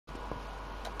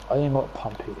I ain't got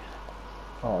pumpy.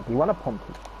 Oh, do you want a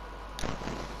pompy? Do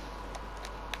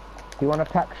you want a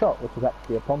tack shot, which is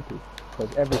actually a pompy?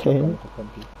 Because every shotgun is a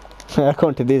pompy.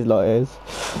 According to these lot, it is.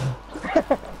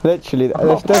 Literally,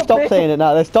 they stop saying it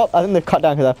now. They stop. I think they've cut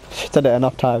down because I've said it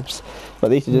enough times. But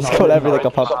they used to just call everything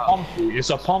a pumpy. It's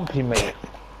a pumpy, mate.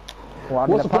 Well,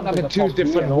 What's the point of having two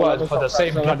different words for the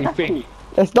same bloody thing?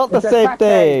 It's not the same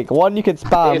thing. One you can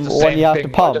spam, one you have to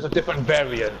pump. Just a different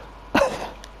variant.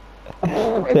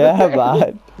 Yeah,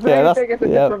 man. Yeah,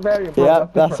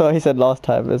 that's what he said last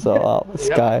time as well. This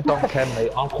guy. Don't care,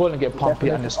 mate. I'm calling it pumpy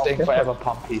and it's staying forever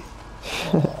pumpy.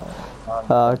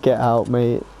 Get out,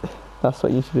 mate. That's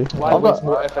what you should do. Why waste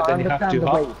more effort than you have to,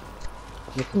 huh?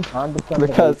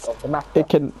 Because it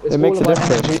makes a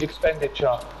difference. Energy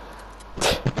expenditure.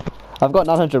 I've got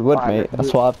 900 wood, mate.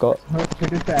 That's what I've got.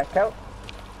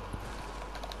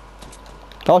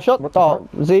 Oh, shut up.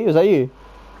 Z, was that you?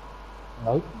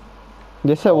 No.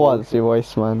 Yes, it was your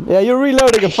voice, man. Yeah, you're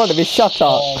reloading in front of me. Shut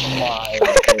up. Oh my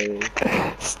god.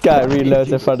 This guy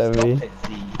reloads in front of me.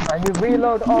 And you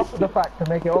reload after the fact to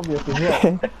make it obvious as well.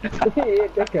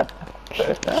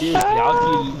 Seriously,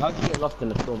 how do you get lost in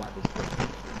the storm at this point?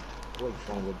 What's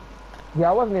wrong with you? Yeah,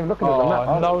 I wasn't even looking at the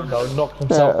map. No, knocked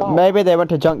himself out. Maybe they went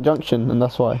to Junction and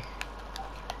that's why.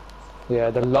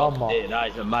 Yeah, the llama. Yeah, that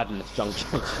is a madness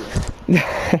junction.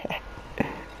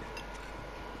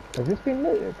 Has this been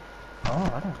looted?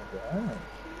 Oh, I don't know.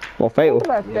 Well, fatal.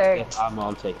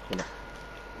 I'm taking it.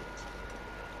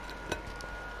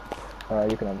 Alright,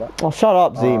 you can have that. Oh, shut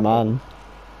up, Z, man.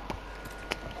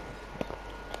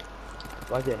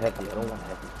 Why is it heavy? I don't want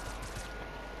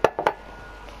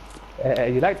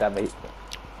heavy. You like that, mate?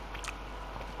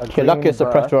 You're lucky it's a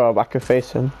suppressor back your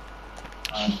face in.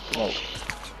 I'll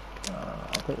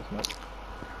take this smoke.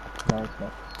 No, it's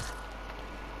not.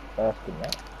 Bursting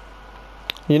that.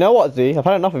 You know what, Z? I've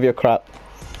had enough of your crap.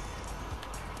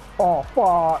 Oh,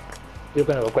 fuck. You're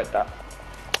gonna regret that.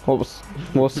 We'll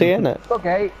see, innit?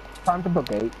 Okay, time to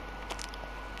bookgate.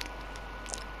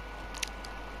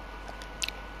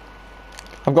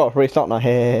 I've got a free slot now.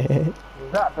 Hey. Is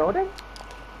that a building?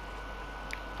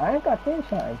 I ain't got seen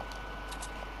something.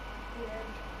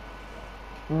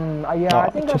 Yeah, I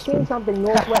think I've seen something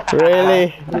northwest.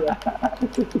 Really?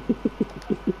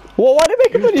 Well, why did they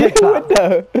make it on your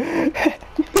window?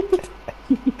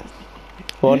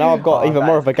 Well, now I've got even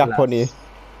more of a gap on you.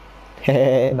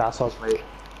 Nah, sounds mate.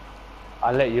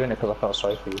 I let you in it because I felt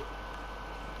sorry for you.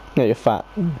 No, you're fat.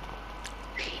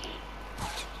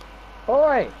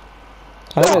 Oi!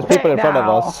 I think there's people in front of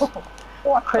us.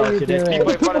 What are you doing? People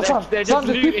in front of them. They're just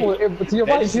looting. To your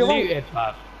right, to your right. Looting,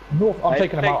 man. North, I'm Hey,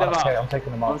 taking them take out. them Okay, out. I'm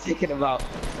taking them out. I'm taking them out.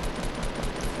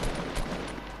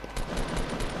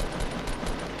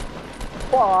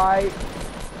 Why?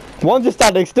 One's just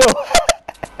standing still.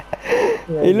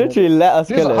 He literally let us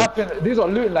kill him. These are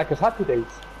looting like it's happy days.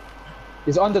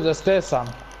 He's under the stairs, Sam.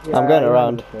 Yeah, I'm going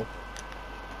around.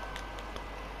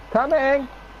 Coming!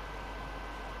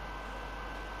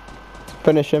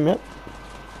 Finish him, yep.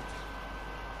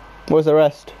 Where's the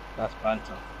rest? That's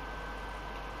banter.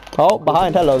 Oh,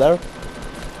 behind. Hello there.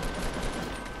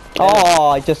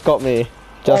 Oh, he just got me.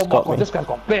 Just got me. This guy's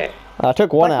got bit. I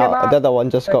took one out. The other one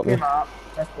just got me.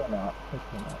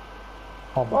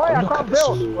 Oh my Oh, I god, look can't at this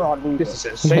build. loot. Oh, leave This it. is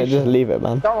Just sensational. leave it,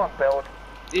 man. Don't want build.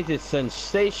 This is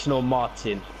sensational,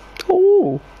 Martin.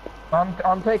 Ooh.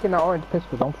 I'm taking that orange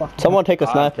pistol. Don't fucking. Someone take a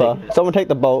sniper. taking it. Someone take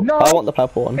the bolt. No. I want the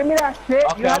purple one. Give me that shit.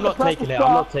 Okay, I'm not taking it.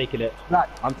 I'm not taking it.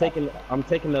 I'm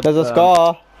taking the. There's a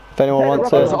scar. If anyone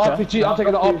wants There's an it. RPG, I'm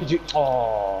taking the RPG.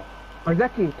 Oh.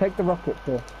 Exactly. Take the rocket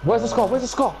too. Where's the scar? Where's the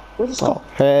scar? Where's the scar?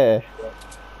 Hey.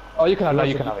 Oh, you can have that,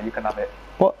 you can have it, you can have it.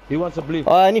 Who wants a blue?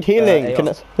 Oh, I need healing.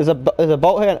 AR. There's a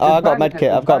bolt here. Oh, I got bandages,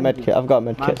 medkit. I've got bandages. medkit. I've got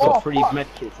Man, medkit. got free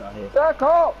medkits out here.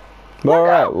 Circle!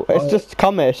 Alright, it's just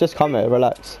come here. It's just come here.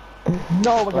 Relax.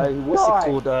 No, we're gonna What's die. it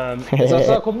called? Is that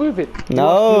circle moving?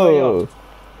 No.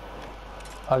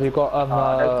 Have you got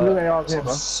there's blue ARs here,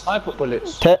 bro. sniper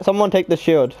bullets? Someone take the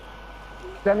shield.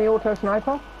 Semi-auto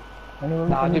sniper? Anyone?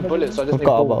 Nah, I need bullets, I just I've need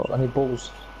got balls. about- I need balls.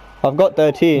 I've got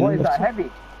 13. What is that, heavy?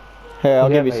 Here, I'll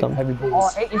Yeah, give you mate, some. Heavy Oh,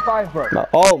 balls. 85, bro. No.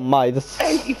 Oh my, this.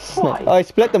 Oh,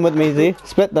 split them with me, Z.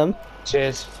 Split them.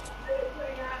 Cheers.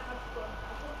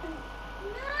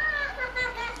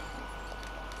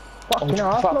 Fucking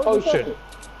hell, I Fat floated potion.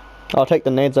 I'll take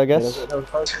the nades, I guess.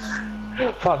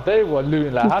 Fam, they were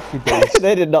looting like happy days.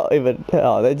 They did not even.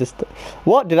 Oh, they just.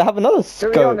 What? Did I have another To be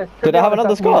scope? honest, Did I have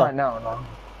another scar? Right now, no.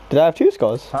 Did I have 2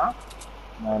 scars? Huh?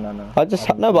 No. I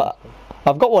just no, but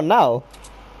I've got one now.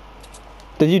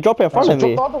 Did you drop it in front So of drop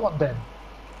me? the other one then.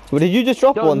 Well, did you just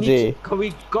drop Don't one, need Z? to- Can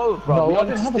we go, bro? No, we I want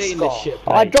didn't to have a stay in this scar. shit.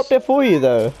 I dropped it for you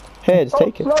though. Here, just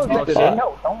take it. Slow, Oh, Zeki, shit.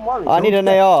 no, don't worry. I need an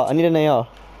AR. I need an AR.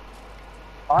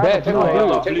 I There, have a take blue my here.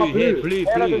 blue. blue, Take my blue here, blue. blue,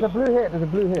 Yeah, no, there's a blue. blue here. There's a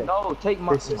blue here. No, take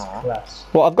my. This is class.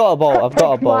 Well, I've got a bolt. I've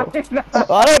got a bolt.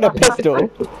 I don't have a pistol.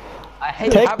 I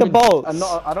hate Take the having- bolts.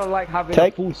 I don't like having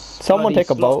Take- a full someone bloody take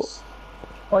a bolt. slots.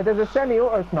 Oh, there's a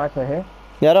semi-auto sniper here.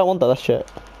 Yeah, I don't want that. That's shit.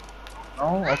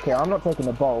 Oh, okay. I'm not taking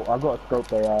the bolt. I got a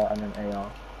scope AR and an AR.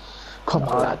 Come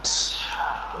on, lads.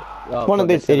 Oh, One of God,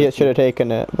 these they're idiots should have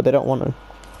taken it, but they don't want to.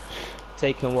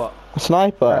 taken what? A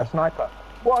sniper. Sniper.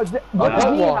 What is it? What I did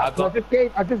got he one, have? I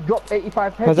got- I just dropped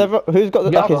 85 Has heavy. who's got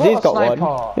the? Yeah, Okay, I've Z's got got a one.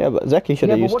 sniper. Yeah, but Zeki should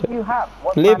Yeah, have but used what it. do you have?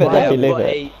 What Leave it, sniper Zeki, do you leave have?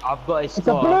 it. I've got a It's a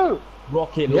scar, blue.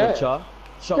 rocket Yeah. launcher, There's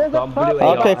a shotgun, blue purple.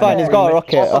 AR. Okay, fine. He's got a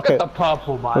rocket. Oh, Okay, forget the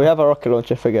purple, man. we have a rocket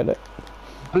launcher. Forget it.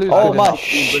 Blue's Oh good my! enough.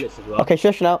 Shh. bullets as well. Okay,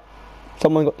 shush now.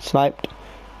 Someone got sniped.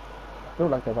 I feel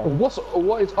like there's a-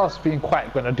 What is us being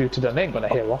quiet gonna do to them? They ain't gonna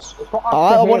hear us. It's for us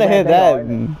I want to hear where they are, innit?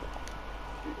 them.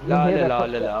 La You hear la la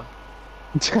that la la.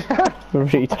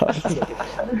 Retard.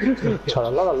 Cha la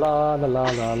la la la la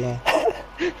la la.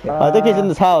 I think he's in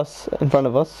this house in front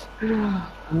of us.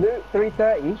 Loot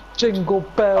 330. Jingle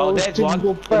bells, there's one.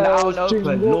 jingle In the out bells, and open,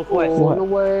 jingle northwest. all the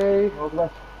way.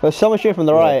 There's someone shooting from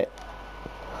the right.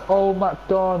 Oh,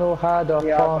 McDonald had a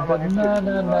Yeah, farm, someone but na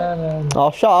na na na.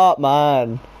 Oh, shut up,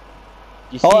 man.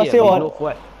 You see Oh, I him, see he's one.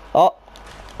 northwest. Oh.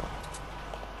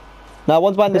 Now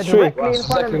one's behind this They're tree. directly in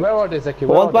front of Zeki, me. where are they, Zeki?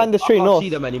 Where One's are behind they? this tree I can't north. see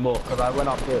them anymore because I went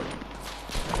up here.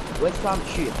 Where's Sam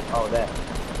shooting? Oh, there.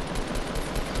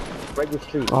 Regular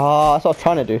street. Oh, that's what I was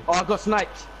trying to do. Oh, I got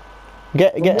sniped.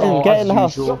 Get Oh, get as in the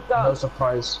house. usual, no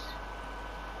surprise.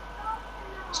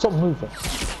 Stop moving.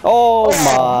 Oh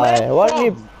my! Why did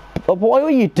you? What were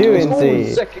you doing,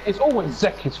 Z? It's always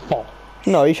Zeki's fault.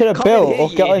 No, you should have Come in built here, or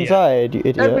you get idiot. inside, you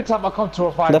Every idiot. time I come to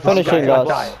revive, They're this finishing guy, I us.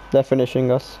 die. They're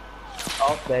finishing us.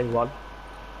 Oh, there's one.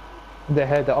 They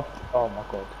head up. Oh my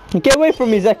god. Get away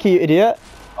from me, Zeki, you idiot!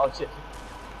 Oh, shit.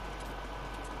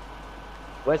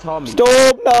 Where's Harmy?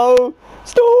 Storm, no!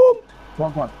 Storm!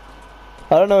 One.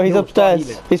 I don't know, he's Yo, start upstairs.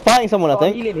 healing. He's fighting someone, I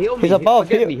Start think. healing, heal me. He's above.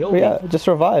 Forget me, heal me. Yeah, just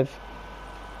revive.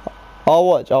 I'll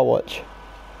watch, I'll watch.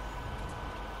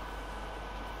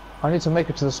 I need to make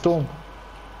it to the storm.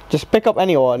 Just pick up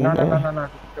anyone. No.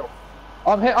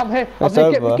 I'm here. I'm here. It's I'm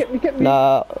over. here. Get me. Get me.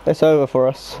 Nah, it's over for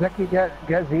us. Zeki,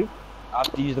 get Z. I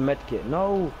have to use the medkit.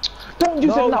 No. Don't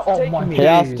use No, it now. Oh take my me. He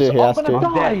has days. to, he has I'm gonna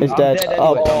to. die. He's I'm dead. dead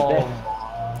Oh. anyway. I'm dead.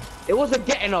 Oh. It wasn't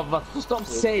getting of us. Stop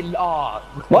saying, ah.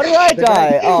 Why did I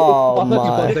die? Oh I'm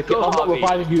not my.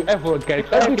 reviving you ever again.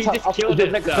 Every He time just I killed put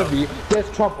you next to himself. me,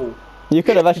 there's trouble. You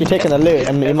could have actually taken the loot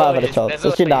and you might have had a chance. There's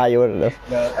Actually, nah, always- you wouldn't have.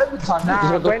 Every time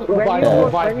Nah, you when just you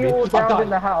revive were me, I down die. in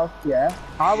the house, yeah,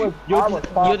 I was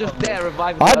You're just there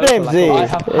reviving. I the blame local, Z. like, I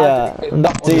have had Yeah, it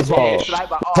that's Z's on fault. It's like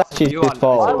my It's actually arse, you his are,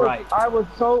 fault. that's right. I was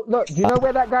so look. Do you know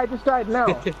where that guy just died now?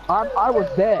 I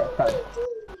was there. Fam.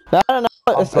 No.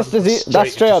 It's just Z.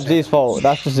 That's straight up Z's fault.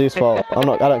 That's just Z's fault. I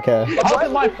don't care. How's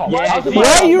it my fault? Yeah, How's it Z. my Why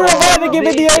are fault? you reviving him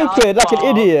in the open like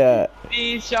an idiot?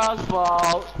 T-Shaw's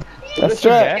fault. That's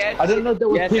straight. Yeah, I didn't know there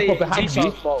were people behind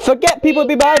me. Forget people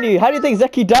behind you. How do you think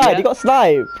Zeki died? Yeah. He got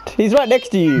sniped. He's right next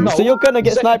to you, No, so you're gonna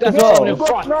get Zeki sniped as doesn't have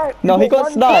well. any- No, he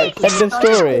got sniped. End of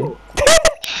story.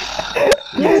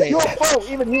 It's your fault.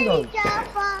 Even you know.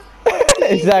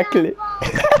 Exactly.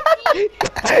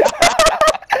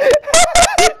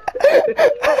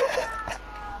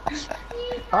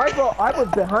 I was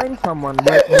behind someone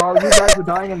while you guys were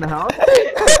dying in the house.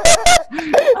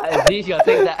 Z's gonna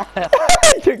take that.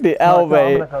 He took the L,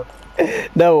 mate.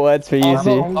 No words for you, Z.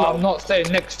 I'm not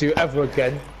staying next to you ever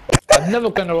again. I'm never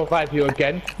gonna revive you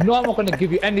again. No, I'm not gonna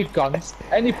give you any guns,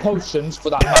 any potions for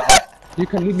that matter. You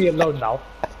can leave me alone now,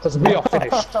 because we are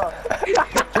finished. We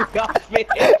are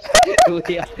finished.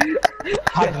 We are-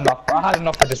 Had enough. I had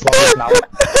enough of this rubbish now.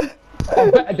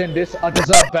 I'm better than this. I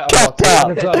deserve better. Martin.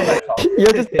 I deserve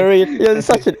better. You're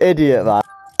such an idiot, man. I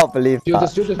can't believe You're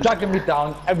that. just dragging me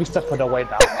down every step of the way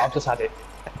now. I've just had it.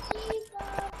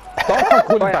 Don't come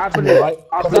calling Wait, back to me, right?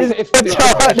 That's it. It's finished.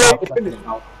 It's finished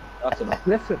now. That's enough.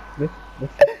 Listen.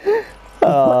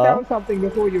 Put down something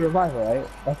before you revive, alright?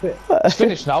 That's it. It's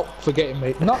finished now. Forgetting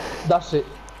me. No, that's it.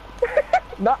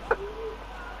 No.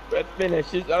 Red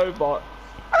finish is over.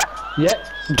 Yeah.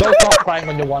 Don't start crying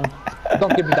when you won.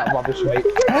 Don't give me that rubbish, mate.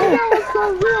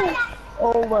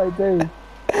 Oh my days.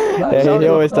 Yeah, he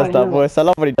always does that voice. I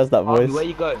love when he does that Harvey, voice. where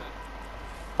you going?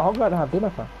 I'm going to have dinner,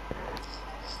 fam.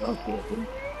 Okay.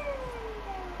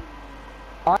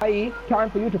 I.e., time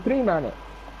for you to 3-man it.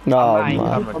 No, I'm man.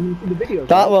 lying, I mean, for the videos.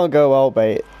 That right? won't go well,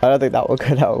 mate. I don't think that will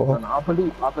go that well. I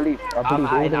believe all the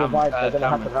revives are gonna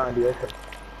happen out in the open.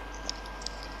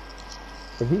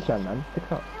 The Zishan, man.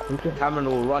 Pick up. Cameron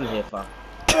will run here, fam.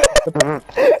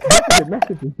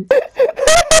 Message me.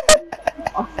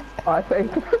 I say.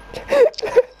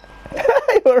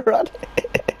 You're running.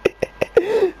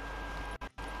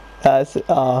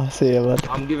 See you, man.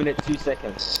 I'm giving it 2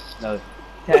 seconds. No.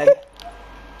 10,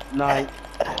 9,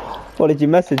 What did you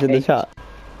message in the 8. chat?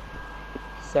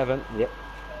 7. Yep.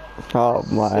 Oh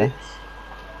my.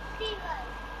 6,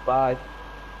 5,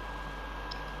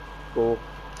 4.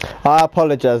 I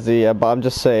apologize, Zia, but I'm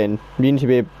just saying you need to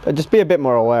be just be a bit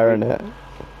more aware in it.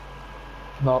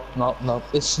 No.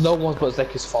 It's no one but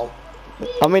Zeki's fault.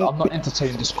 I mean, I'm not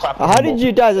entertaining this crap. how did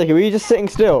you die, Zeki? Were you just sitting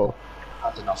still?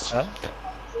 I don't know. Huh?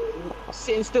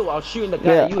 Sitting still, I was shooting the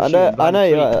guy. Yeah, You were I shooting know behind the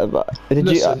you. tree. But did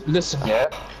Listen, yeah.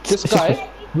 This guy,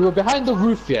 we were behind the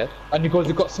roof, yeah, and he goes,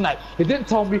 "You got sniped." He didn't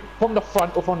tell me from the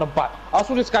front or from the back. I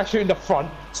saw this guy shooting the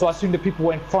front, so I assumed the people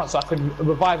were in front, so I could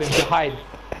revive him behind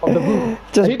on the roof.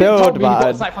 Just he didn't tell build, me he got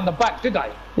man. sniped from the back, did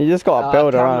I? You just got to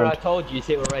build Cameron, I around. told you,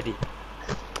 see already.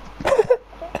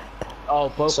 Oh,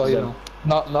 both So of you them.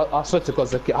 know, no, I swear to God,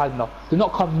 Zeki, I know. Do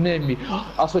not come near me.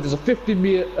 I swear, there's a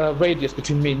 50-meter radius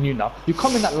between me and you now. You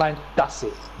come in that line, that's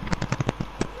it.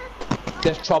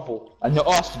 There's trouble, and you're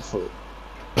asking for it.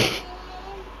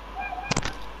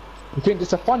 You think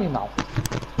this is funny now?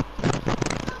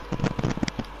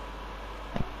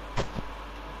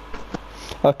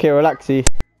 Okay, relaxy.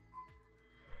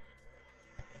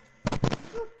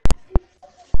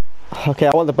 Okay,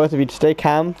 I want the both of you to stay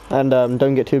calm and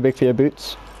don't get too big for your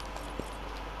boots.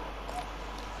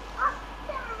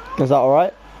 Is that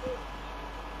alright?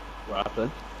 What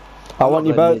happened? I want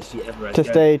you both to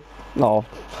stay. No,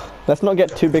 let's not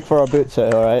get too big for our boots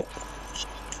here, alright?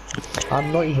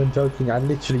 I'm not even joking. I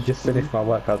literally just finished my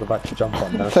work. I was about to jump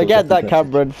on. Forget that,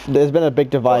 Cameron. There's been a big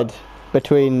divide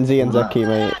between Z and Zeki,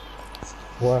 mate.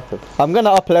 Worth it. I'm gonna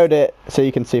upload it so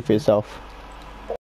you can see for yourself.